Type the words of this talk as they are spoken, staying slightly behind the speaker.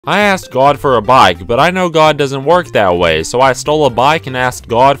I asked God for a bike, but I know God doesn't work that way, so I stole a bike and asked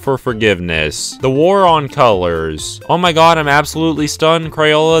God for forgiveness. The war on colors. Oh my god, I'm absolutely stunned,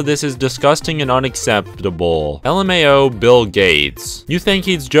 Crayola. This is disgusting and unacceptable. LMAO Bill Gates. You think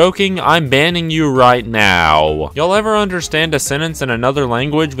he's joking? I'm banning you right now. Y'all ever understand a sentence in another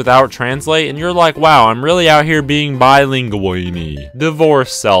language without translate and you're like, wow, I'm really out here being bilingual.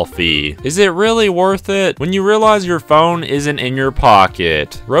 Divorce selfie. Is it really worth it? When you realize your phone isn't in your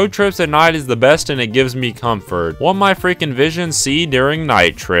pocket. Road trips at night is the best and it gives me comfort. What my freaking vision see during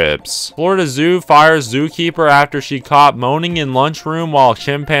night trips. Florida Zoo fires zookeeper after she caught moaning in lunchroom while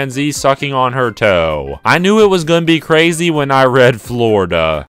chimpanzee sucking on her toe. I knew it was gonna be crazy when I read Florida.